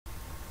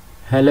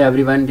Hello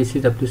everyone, this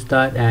is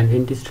Abdustar, and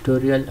in this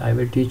tutorial I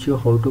will teach you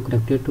how to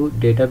connect it to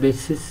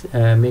databases,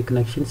 make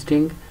connection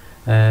string.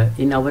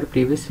 In our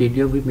previous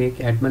video we make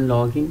admin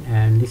login,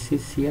 and this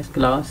is CS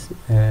class,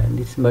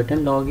 this button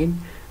login,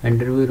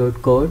 under we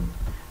wrote code.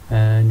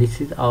 This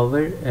is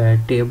our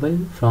table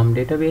from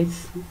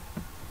database.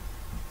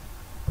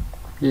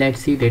 Let's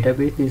see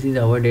database. This is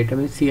our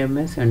database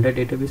CMS. Under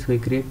database we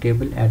create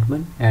table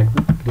admin,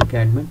 click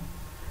admin,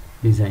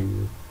 design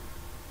view.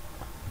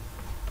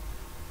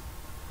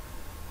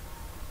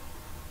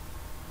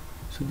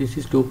 So this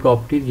is two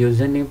properties,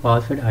 username,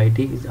 password,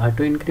 ID is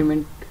auto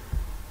increment.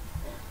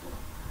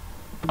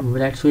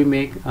 Let's we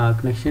make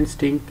connection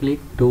string.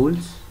 Click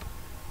tools,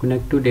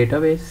 connect to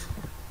database,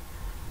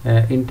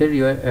 enter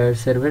your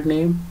server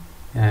name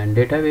and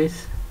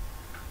database.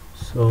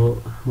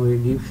 So we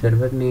give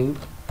server name,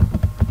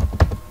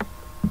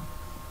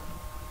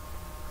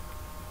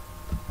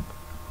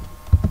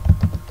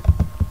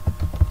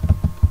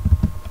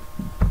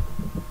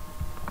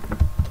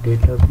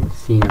 database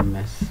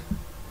CMS.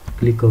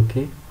 Click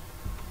OK.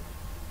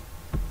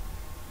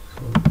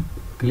 So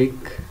click,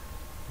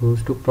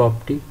 goes to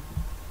property,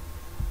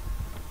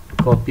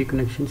 copy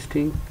connection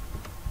string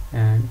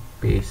and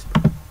paste.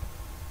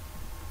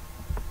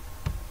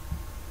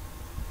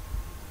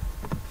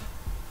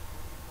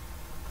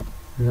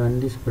 Run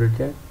this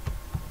project,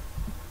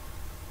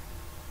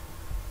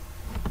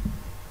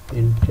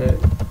 enter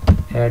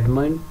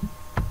admin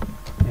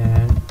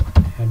and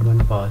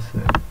admin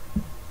password.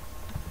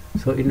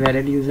 So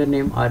invalid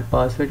username or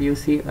password, you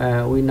see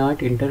we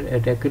not enter a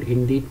record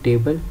in the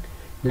table.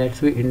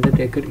 Let's we enter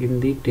record in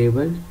the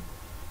table.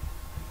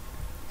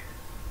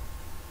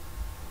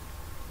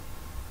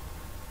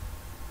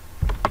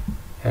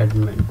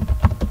 Admin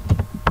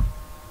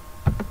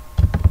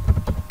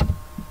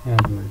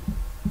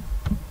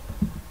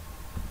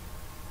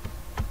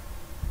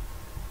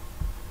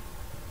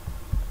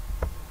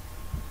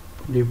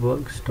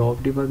debug, stop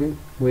debugging,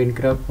 we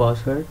encrypt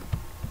password,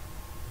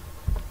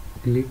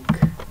 click,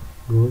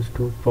 goes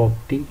to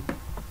property,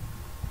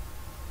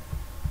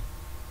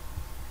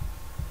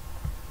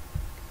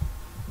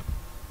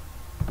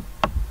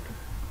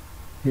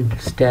 enter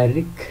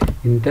static,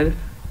 enter,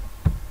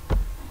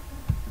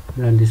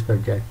 run this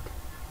project.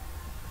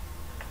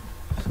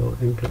 So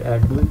enter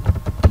admin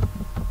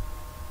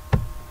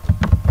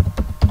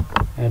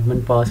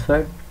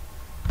password,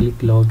 click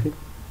login.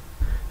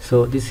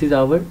 So this is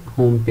our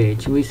home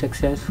page. We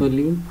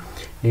successfully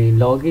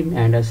log in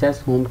and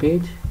access home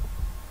page.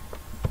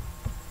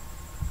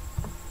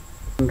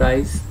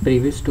 Summarize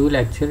previous two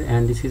lecture,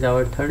 and this is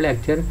our third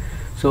lecture.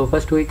 So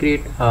first we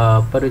create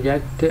a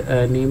project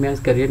name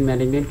as Courier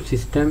Management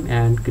System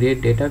and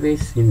create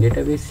database. In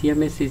database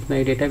CMS is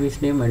my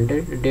database name.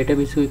 Under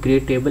database we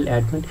create table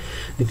admin.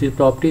 This is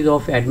properties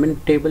of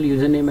admin table,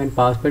 username and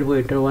password. We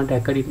enter one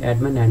record in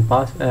admin and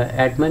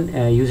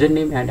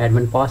username and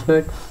admin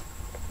password.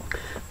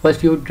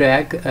 First you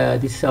drag,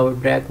 this is our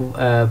drag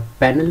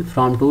panel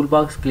from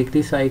toolbox. Click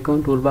this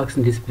icon, toolbox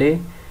display.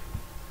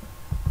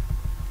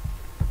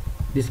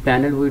 This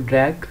panel we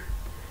drag,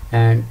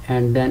 and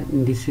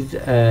then this is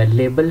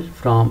label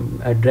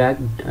from drag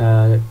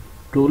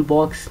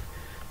toolbox.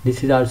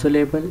 This is also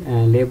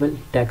label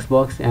text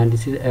box, and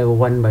this is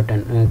one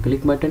button,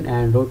 click button,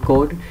 and wrote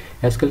code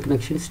SQL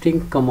connection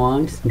string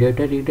commands,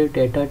 data reader,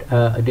 data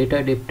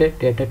adapter,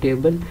 data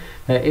table.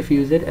 If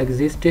user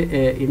exists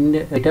in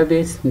the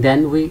database,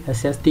 then we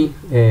access the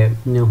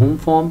home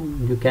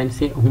form, you can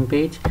say home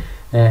page.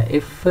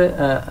 If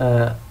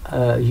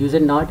user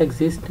not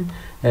exist,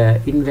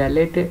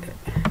 invalid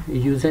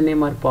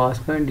username or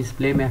password,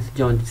 display message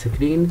on the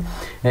screen.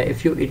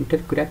 If you enter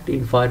correct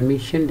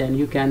information, then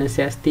you can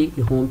access the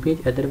home page,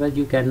 otherwise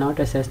you cannot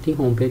access the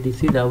home page.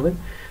 This is our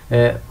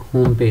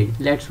home page.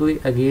 Let's we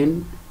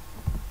again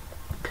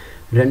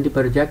run the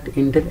project,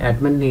 enter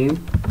admin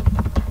name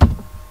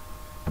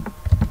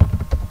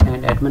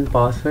and admin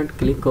password,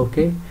 click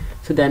OK.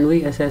 So then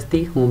we access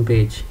the home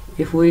page.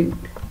 If we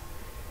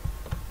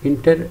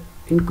enter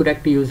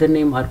incorrect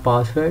username or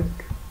password,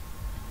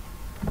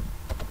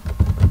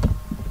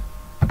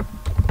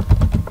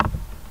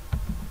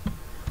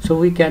 so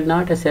we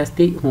cannot access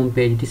the home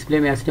page.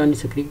 Display message on the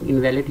screen,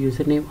 invalid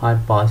username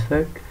or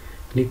password,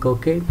 click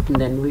OK. And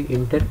then we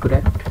enter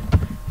correct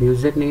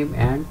username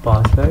and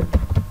password,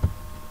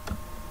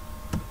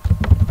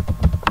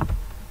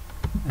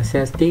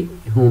 access the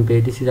home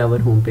page. This is our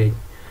home page.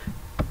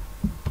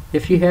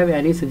 If you have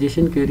any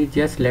suggestion, query,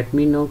 just let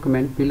me know,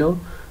 comment below.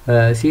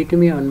 See to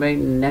me on my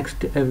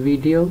next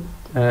video.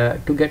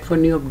 To get for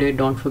new update,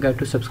 don't forget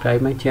to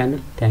subscribe my channel.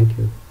 Thank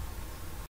you.